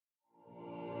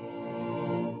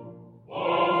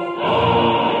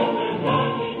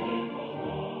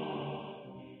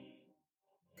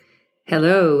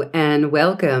Hello, and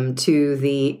welcome to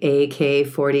the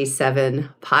AK-47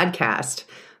 podcast.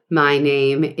 My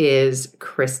name is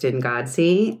Kristen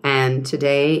Godsey, and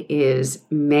today is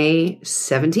May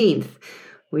 17th,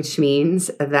 which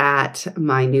means that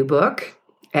my new book,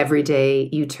 Everyday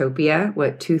Utopia,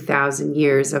 What 2,000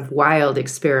 Years of Wild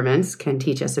Experiments Can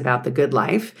Teach Us About the Good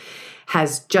Life,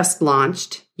 has just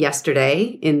launched yesterday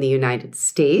in the United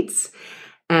States,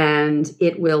 and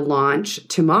it will launch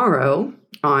tomorrow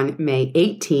on May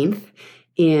 18th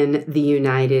in the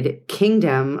United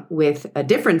Kingdom with a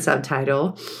different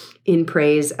subtitle, In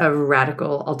Praise of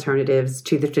Radical Alternatives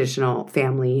to the Traditional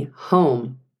Family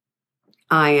Home.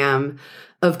 I am,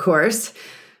 of course,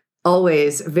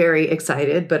 always very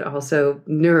excited, but also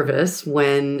nervous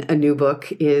when a new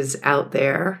book is out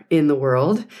there in the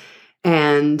world.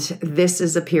 And this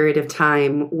is a period of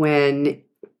time when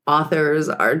authors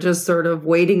are just sort of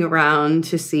waiting around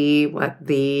to see what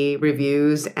the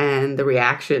reviews and the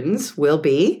reactions will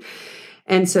be.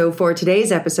 And so for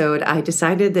today's episode, I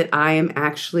decided that I am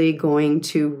actually going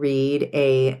to read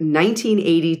a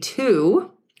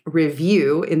 1982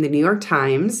 review in the New York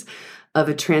Times of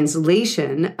a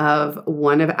translation of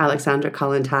one of Alexandra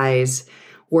Kollontai's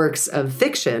works of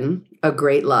fiction, A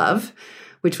Great Love,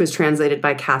 which was translated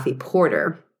by Kathy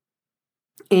Porter.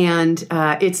 And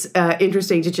it's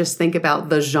interesting to just think about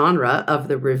the genre of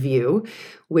the review,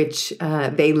 which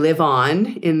they live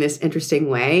on in this interesting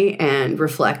way and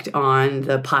reflect on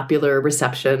the popular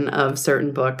reception of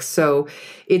certain books. So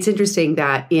it's interesting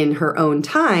that in her own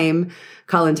time,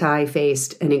 Kollontai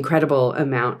faced an incredible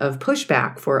amount of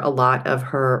pushback for a lot of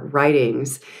her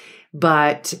writings.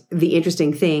 But the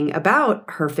interesting thing about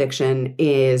her fiction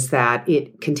is that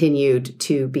it continued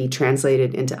to be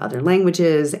translated into other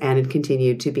languages and it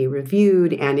continued to be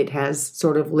reviewed, and it has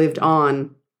sort of lived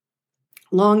on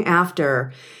long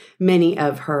after many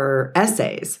of her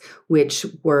essays, which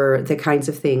were the kinds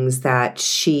of things that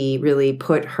she really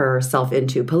put herself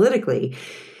into politically.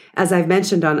 As I've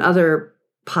mentioned on other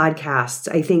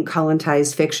podcasts, I think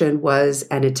Kollontai's fiction was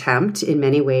an attempt in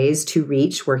many ways to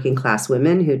reach working class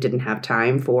women who didn't have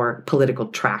time for political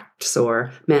tracts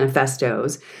or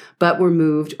manifestos, but were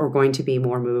moved or going to be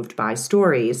more moved by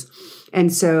stories.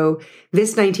 And so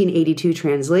this 1982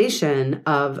 translation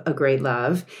of A Great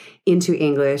Love into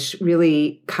English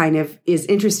really kind of is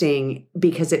interesting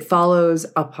because it follows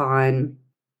upon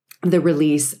the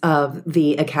release of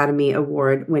the Academy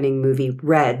Award-winning movie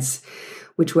Reds,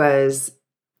 which was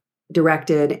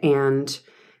directed and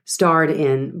starred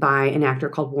in by an actor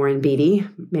called Warren Beatty.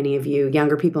 Many of you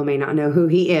younger people may not know who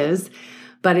he is,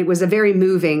 but it was a very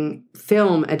moving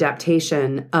film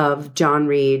adaptation of John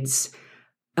Reed's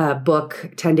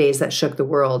book, 10 Days That Shook the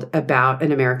World, about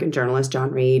an American journalist,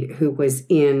 John Reed, who was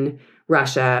in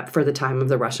Russia for the time of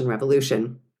the Russian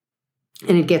Revolution.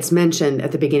 And it gets mentioned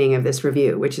at the beginning of this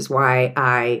review, which is why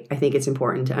I think it's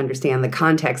important to understand the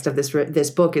context of this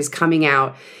book is coming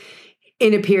out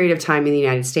in a period of time in the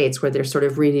United States where there's sort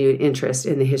of renewed interest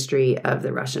in the history of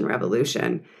the Russian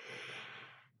Revolution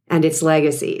and its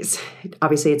legacies.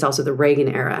 Obviously, it's also the Reagan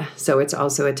era, so it's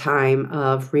also a time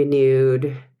of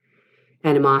renewed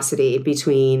animosity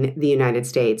between the United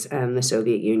States and the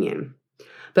Soviet Union.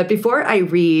 But before I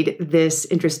read this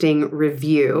interesting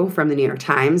review from the New York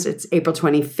Times, it's April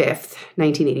 25th,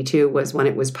 1982 was when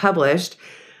it was published.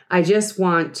 I just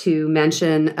want to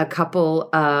mention a couple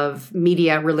of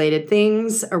media-related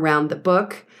things around the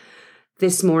book.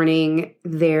 This morning,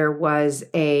 there was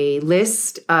a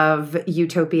list of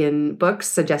utopian books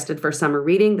suggested for summer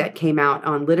reading that came out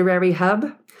on Literary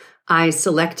Hub. I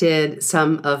selected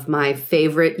some of my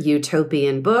favorite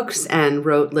utopian books and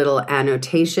wrote little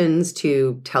annotations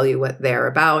to tell you what they're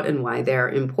about and why they're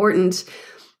important.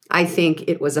 I think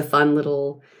it was a fun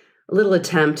little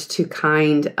attempt to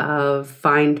kind of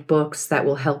find books that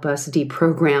will help us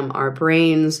deprogram our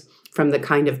brains from the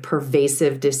kind of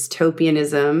pervasive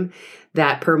dystopianism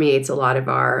that permeates a lot of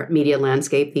our media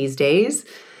landscape these days.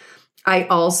 I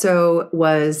also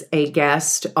was a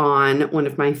guest on one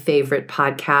of my favorite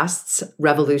podcasts,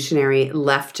 Revolutionary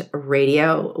Left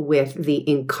Radio, with the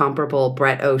incomparable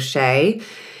Brett O'Shea.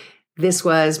 This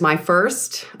was my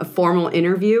first formal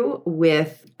interview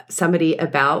with somebody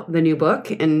about the new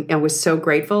book, and I was so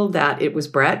grateful that it was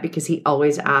Brett because he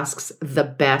always asks the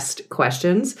best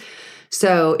questions.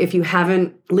 So if you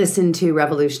haven't listened to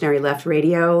Revolutionary Left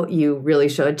Radio, you really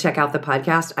should check out the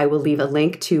podcast. I will leave a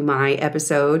link to my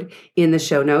episode in the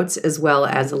show notes, as well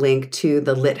as a link to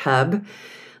the LitHub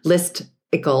list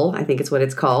listicle, I think it's what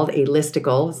it's called, a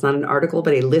listicle. It's not an article,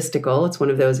 but a listicle. It's one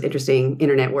of those interesting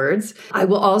internet words. I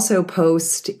will also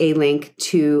post a link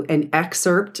to an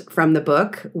excerpt from the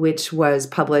book, which was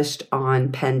published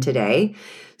on Penn Today.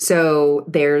 So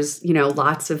there's,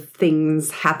 lots of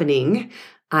things happening.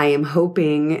 I am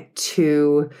hoping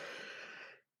to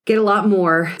get a lot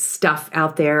more stuff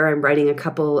out there. I'm writing a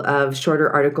couple of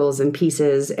shorter articles and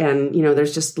pieces, and,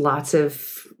 there's just lots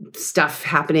of stuff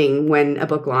happening when a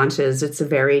book launches. It's a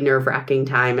very nerve-wracking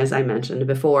time, as I mentioned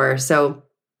before. So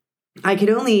I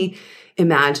could only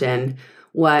imagine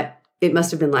what it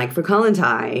must have been like for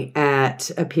Kollontai at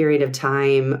a period of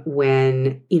time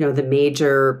when, the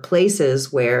major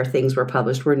places where things were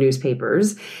published were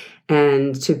newspapers,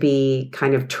 and to be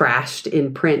kind of trashed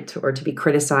in print or to be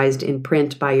criticized in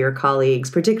print by your colleagues,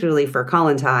 particularly for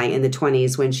Kollontai in the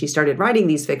 1920s when she started writing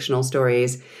these fictional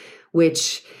stories,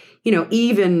 which,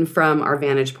 even from our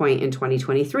vantage point in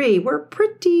 2023, were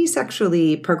pretty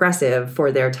sexually progressive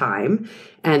for their time,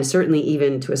 and certainly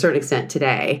even to a certain extent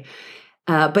today.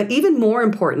 But even more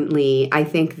importantly, I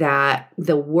think that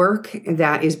the work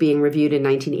that is being reviewed in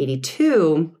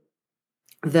 1982,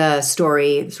 the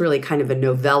story, it's really kind of a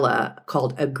novella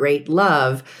called A Great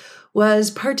Love, was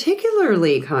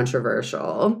particularly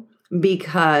controversial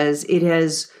because it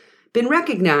has been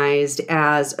recognized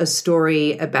as a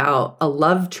story about a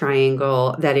love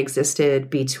triangle that existed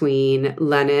between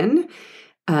Lenin,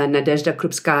 Nadezhda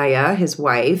Krupskaya, his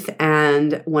wife,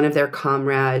 and one of their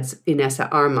comrades, Inessa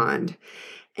Armand.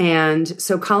 And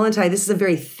so Kollontai, this is a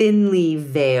very thinly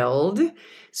veiled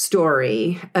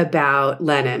story about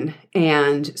Lenin.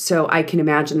 And so I can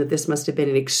imagine that this must have been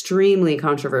an extremely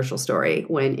controversial story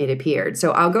when it appeared.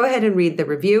 So I'll go ahead and read the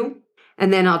review,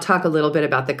 and then I'll talk a little bit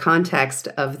about the context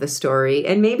of the story.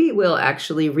 And maybe we'll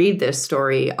actually read this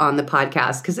story on the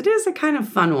podcast because it is a kind of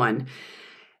fun one.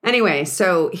 Anyway,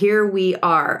 so here we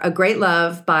are. A Great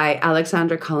Love by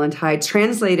Alexandra Kollontai,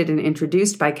 translated and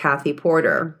introduced by Kathy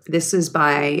Porter. This is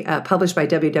published by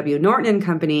W.W. Norton and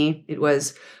Company. It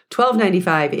was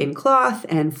 $12.95 in cloth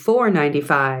and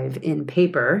 $4.95 in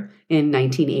paper in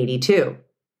 1982.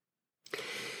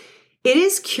 It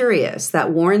is curious that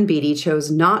Warren Beatty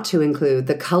chose not to include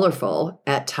the colorful,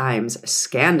 at times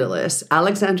scandalous,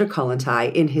 Alexandra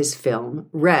Kollontai in his film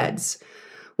Reds,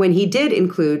 when he did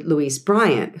include Louise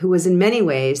Bryant, who was in many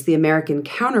ways the American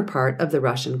counterpart of the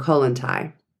Russian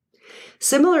Kollontai.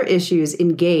 Similar issues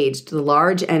engaged the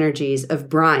large energies of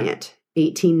Bryant,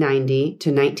 1890 to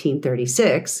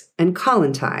 1936, and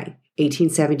Kollontai,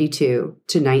 1872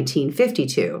 to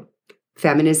 1952.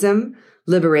 Feminism,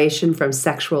 liberation from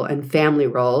sexual and family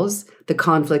roles, the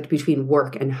conflict between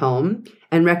work and home,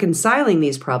 and reconciling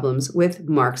these problems with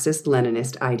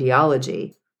Marxist-Leninist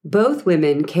ideology. Both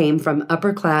women came from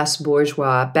upper-class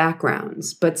bourgeois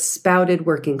backgrounds, but spouted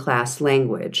working-class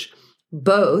language.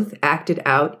 Both acted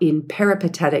out in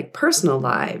peripatetic personal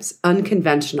lives,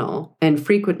 unconventional and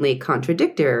frequently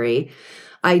contradictory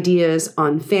ideas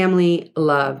on family,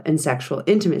 love, and sexual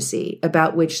intimacy,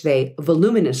 about which they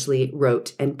voluminously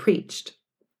wrote and preached.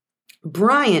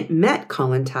 Bryant met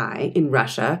Kollontai in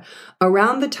Russia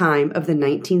around the time of the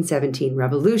 1917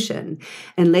 revolution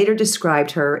and later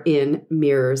described her in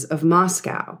Mirrors of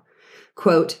Moscow.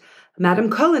 Quote, Madame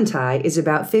Kollontai is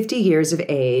about 50 years of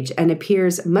age and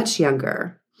appears much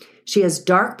younger. She has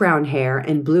dark brown hair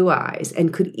and blue eyes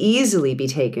and could easily be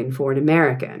taken for an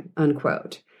American,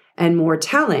 unquote. And more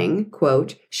telling,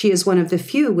 quote, she is one of the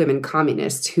few women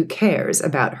communists who cares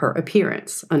about her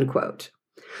appearance, unquote.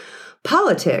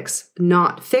 Politics,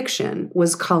 not fiction,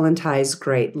 was Kollontai's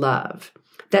great love.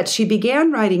 That she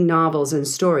began writing novels and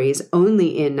stories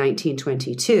only in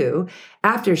 1922,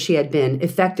 after she had been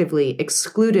effectively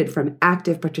excluded from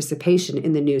active participation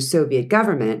in the new Soviet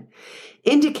government,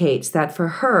 indicates that for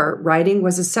her, writing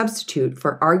was a substitute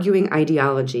for arguing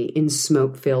ideology in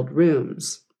smoke-filled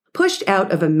rooms. Pushed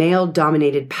out of a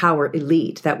male-dominated power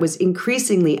elite that was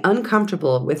increasingly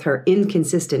uncomfortable with her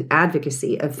inconsistent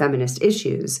advocacy of feminist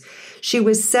issues, she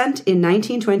was sent in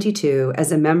 1922 as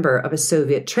a member of a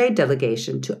Soviet trade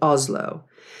delegation to Oslo.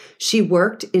 She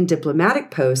worked in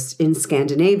diplomatic posts in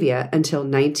Scandinavia until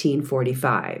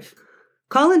 1945.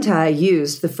 Kollontai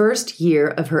used the first year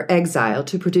of her exile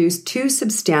to produce two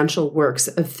substantial works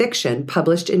of fiction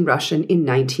published in Russian in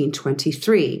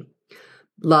 1923.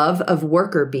 Love of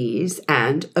Worker Bees,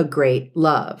 and A Great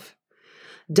Love.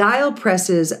 Dial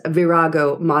Press's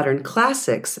Virago Modern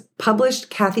Classics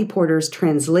published Kathy Porter's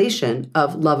translation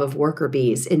of Love of Worker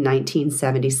Bees in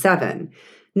 1977.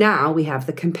 Now we have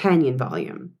the companion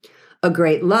volume. A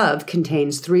Great Love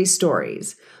contains 3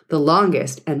 stories. The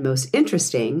longest and most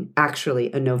interesting,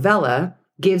 actually a novella,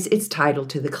 gives its title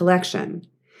to the collection.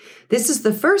 This is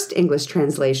the first English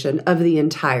translation of the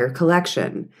entire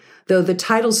collection, though the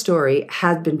title story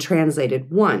had been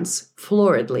translated once,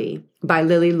 floridly, by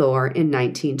Lily Lore in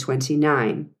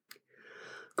 1929.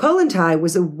 Kollontai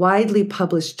was a widely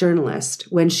published journalist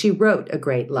when she wrote A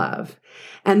Great Love,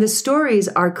 and the stories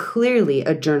are clearly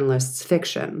a journalist's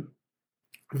fiction.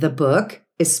 The book,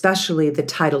 especially the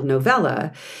titled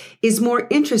novella, is more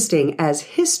interesting as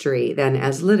history than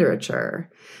as literature.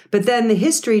 But then the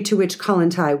history to which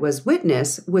Kollontai was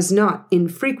witness was not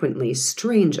infrequently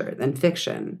stranger than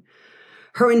fiction.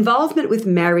 Her involvement with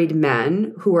married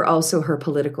men, who were also her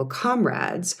political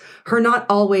comrades, her not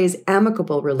always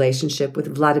amicable relationship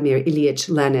with Vladimir Ilyich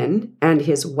Lenin and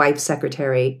his wife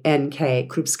secretary N.K.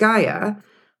 Krupskaya,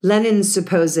 Lenin's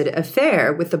supposed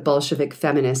affair with the Bolshevik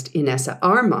feminist Inessa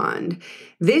Armand,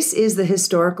 this is the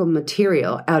historical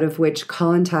material out of which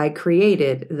Kollontai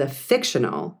created the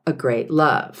fictional A Great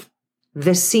Love.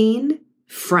 The scene?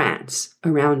 France,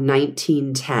 around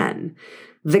 1910.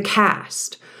 The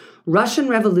cast? Russian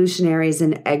revolutionaries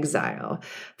in exile,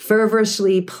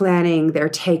 fervorously planning their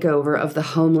takeover of the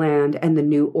homeland and the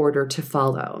new order to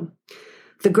follow.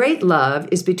 The Great Love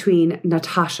is between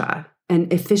Natasha, an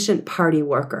efficient party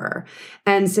worker,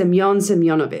 and Semyon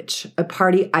Semyonovich, a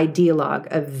party ideologue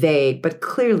of vague but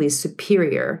clearly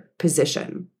superior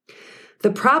position.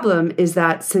 The problem is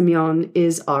that Semyon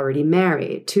is already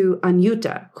married to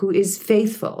Anyuta, who is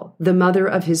faithful, the mother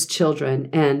of his children,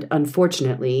 and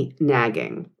unfortunately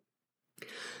nagging.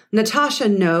 Natasha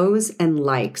knows and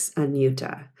likes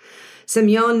Anyuta.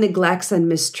 Semyon neglects and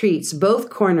mistreats both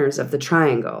corners of the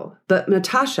triangle, but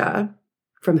Natasha,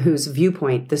 from whose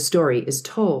viewpoint the story is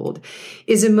told,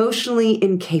 is emotionally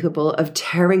incapable of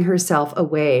tearing herself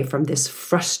away from this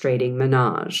frustrating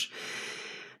menage.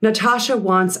 Natasha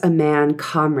wants a man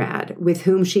comrade with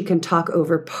whom she can talk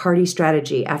over party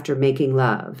strategy after making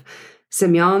love.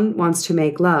 Semyon wants to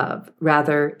make love.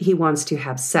 Rather, he wants to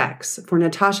have sex, for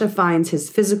Natasha finds his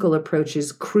physical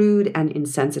approaches crude and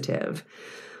insensitive.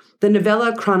 The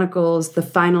novella chronicles the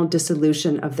final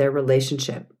dissolution of their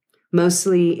relationship,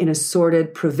 mostly in a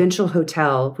sordid provincial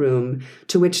hotel room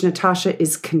to which Natasha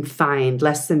is confined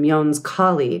lest Semyon's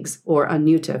colleagues or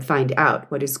Anyuta find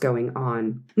out what is going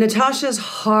on. Natasha's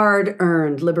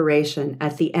hard-earned liberation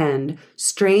at the end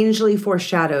strangely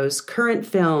foreshadows current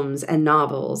films and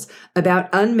novels about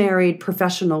unmarried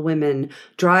professional women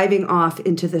driving off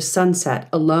into the sunset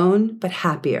alone but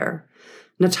happier.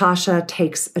 Natasha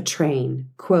takes a train,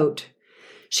 quote,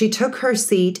 "She took her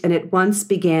seat and at once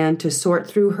began to sort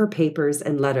through her papers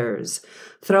and letters,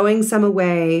 throwing some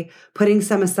away, putting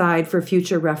some aside for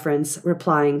future reference,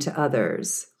 replying to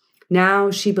others.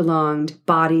 Now she belonged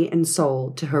body and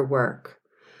soul to her work.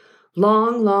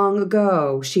 Long, long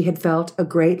ago, she had felt a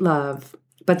great love,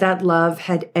 but that love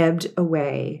had ebbed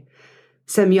away.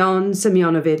 Semyon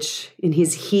Semyonovich, in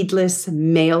his heedless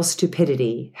male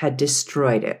stupidity, had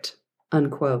destroyed it."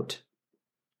 Unquote.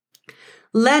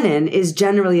 Lenin is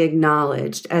generally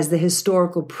acknowledged as the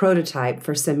historical prototype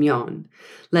for Semyon,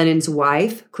 Lenin's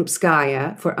wife,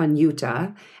 Krupskaya, for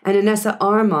Anyuta, and Inessa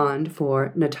Armand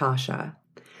for Natasha.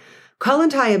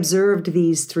 Kollontai observed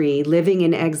these three living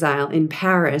in exile in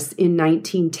Paris in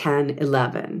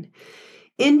 1910-11.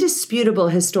 Indisputable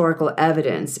historical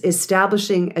evidence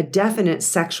establishing a definite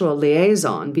sexual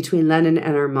liaison between Lenin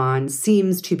and Armand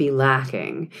seems to be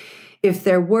lacking. If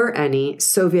there were any,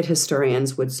 Soviet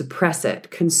historians would suppress it,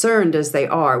 concerned as they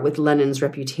are with Lenin's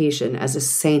reputation as a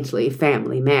saintly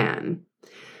family man.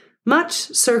 Much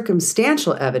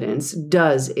circumstantial evidence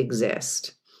does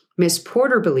exist. Miss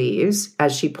Porter believes,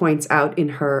 as she points out in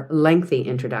her lengthy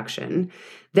introduction,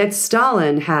 that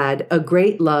Stalin had A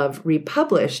Great Love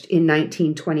republished in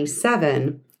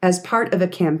 1927 as part of a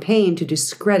campaign to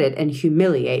discredit and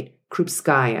humiliate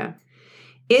Krupskaya.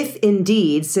 If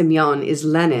indeed Semyon is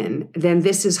Lenin, then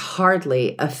this is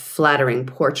hardly a flattering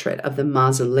portrait of the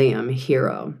mausoleum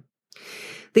hero.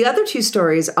 The other two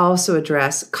stories also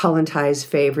address Kollontai's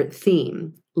favorite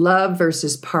theme, love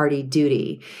versus party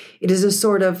duty. It is a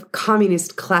sort of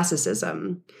communist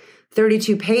classicism.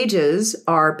 32 pages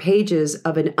are pages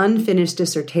of an unfinished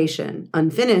dissertation,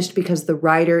 unfinished because the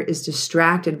writer is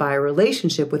distracted by a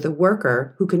relationship with a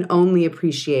worker who can only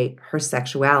appreciate her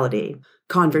sexuality.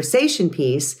 Conversation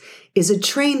piece is a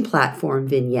train platform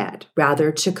vignette,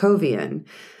 rather Chekhovian.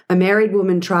 A married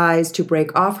woman tries to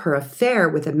break off her affair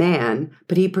with a man,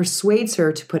 but he persuades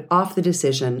her to put off the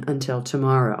decision until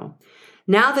tomorrow.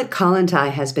 Now that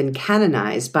Kollontai has been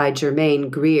canonized by Germaine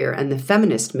Greer and the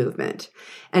feminist movement,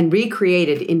 and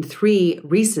recreated in 3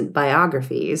 recent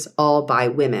biographies, all by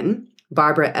women,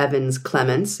 Barbara Evans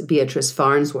Clements, Beatrice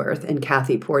Farnsworth, and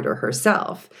Kathy Porter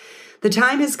herself, The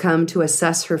time has come to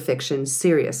assess her fiction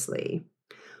seriously.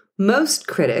 Most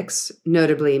critics,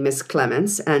 notably Miss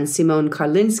Clements and Simon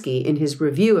Karlinski in his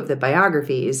review of the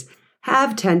biographies,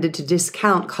 have tended to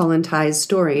discount Kollontai's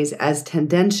stories as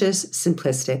tendentious,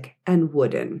 simplistic, and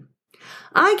wooden.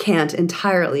 I can't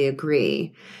entirely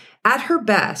agree. At her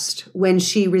best, when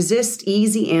she resists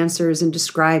easy answers in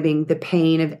describing the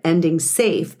pain of ending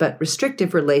safe but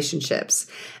restrictive relationships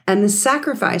and the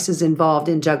sacrifices involved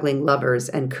in juggling lovers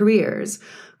and careers,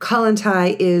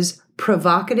 Kollontai is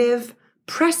provocative,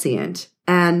 prescient,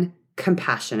 and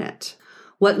compassionate.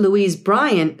 What Louise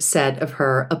Bryant said of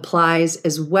her applies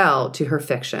as well to her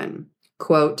fiction.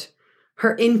 Quote,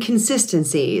 "Her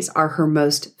inconsistencies are her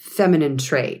most feminine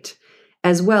trait,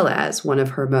 as well as one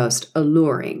of her most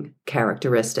alluring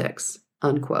characteristics,"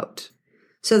 unquote.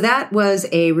 So that was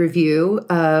a review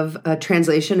of a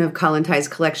translation of Kollontai's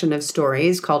collection of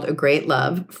stories called A Great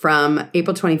Love from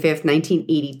April 25th,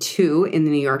 1982 in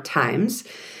the New York Times.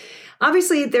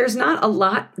 Obviously, there's not a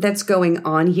lot that's going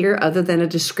on here other than a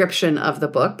description of the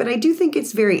book, but I do think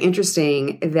it's very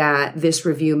interesting that this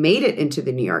review made it into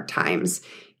the New York Times,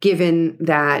 given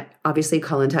that obviously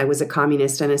Kollontai was a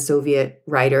communist and a Soviet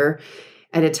writer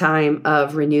at a time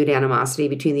of renewed animosity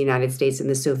between the United States and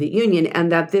the Soviet Union,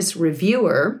 and that this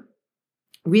reviewer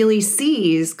really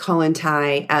sees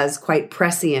Kollontai as quite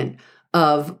prescient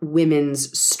of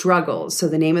women's struggles. So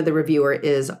the name of the reviewer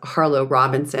is Harlow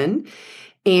Robinson,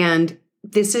 and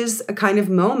this is a kind of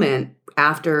moment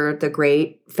after the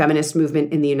great feminist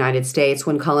movement in the United States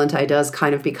when Kollontai does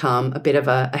kind of become a bit of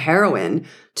a heroine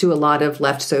to a lot of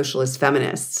left socialist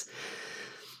feminists.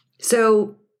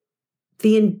 So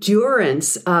the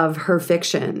endurance of her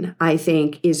fiction, I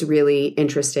think, is really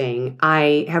interesting.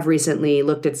 I have recently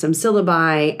looked at some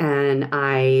syllabi, and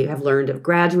I have learned of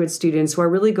graduate students who are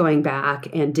really going back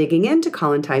and digging into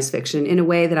Kollontai's fiction in a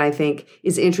way that I think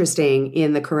is interesting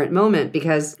in the current moment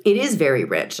because it is very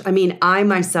rich. I mean, I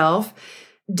myself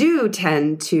do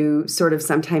tend to sort of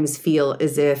sometimes feel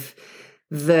as if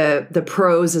the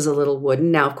prose is a little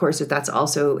wooden. Now, of course, that's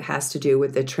also has to do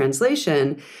with the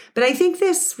translation. But I think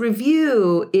this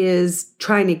review is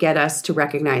trying to get us to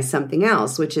recognize something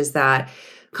else, which is that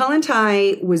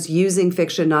Kollontai was using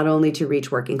fiction not only to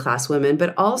reach working class women,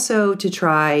 but also to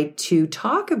try to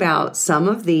talk about some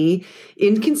of the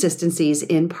inconsistencies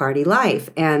in party life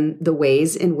and the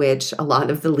ways in which a lot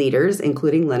of the leaders,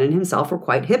 including Lenin himself, were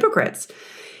quite hypocrites.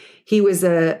 He was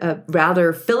a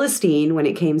rather Philistine when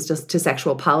it came to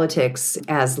sexual politics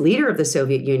as leader of the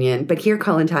Soviet Union. But here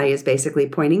Kollontai is basically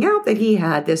pointing out that he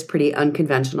had this pretty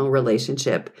unconventional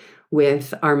relationship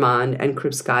with Armand and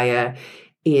Krupskaya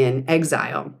in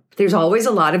exile. There's always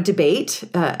a lot of debate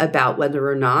about whether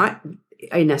or not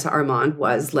Inessa Armand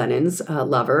was Lenin's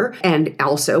lover, and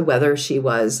also whether she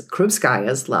was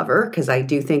Krupskaya's lover, because I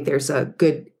do think there's a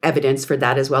good evidence for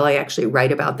that as well. I actually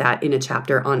write about that in a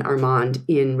chapter on Armand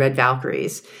in Red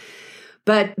Valkyries.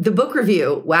 But the book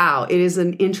review, wow, it is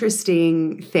an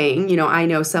interesting thing. You know, I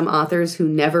know some authors who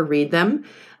never read them.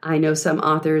 I know some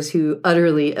authors who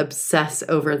utterly obsess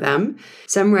over them.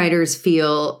 Some writers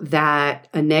feel that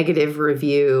a negative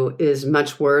review is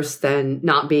much worse than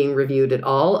not being reviewed at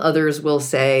all. Others will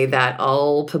say that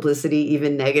all publicity,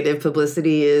 even negative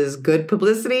publicity, is good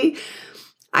publicity.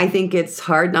 I think it's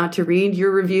hard not to read your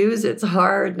reviews. It's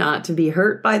hard not to be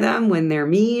hurt by them when they're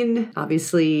mean.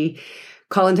 Obviously,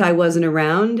 Kollontai wasn't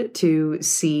around to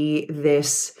see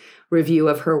this review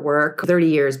of her work 30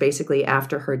 years basically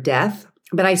after her death.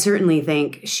 But I certainly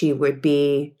think she would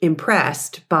be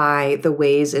impressed by the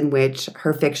ways in which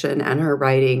her fiction and her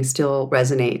writing still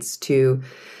resonates to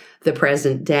the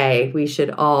present day. We should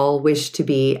all wish to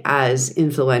be as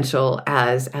influential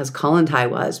as Kollontai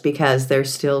was, because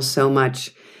there's still so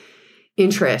much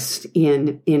interest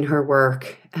in her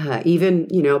work, even,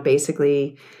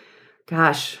 basically,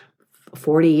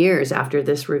 40 years after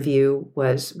this review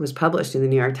was published in the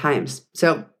New York Times.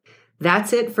 So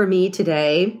that's it for me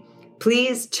today.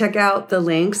 Please check out the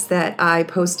links that I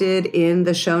posted in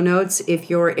the show notes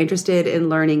if you're interested in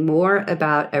learning more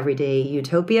about Everyday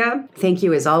Utopia. Thank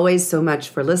you, as always, so much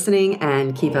for listening,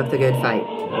 and keep up the good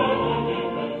fight.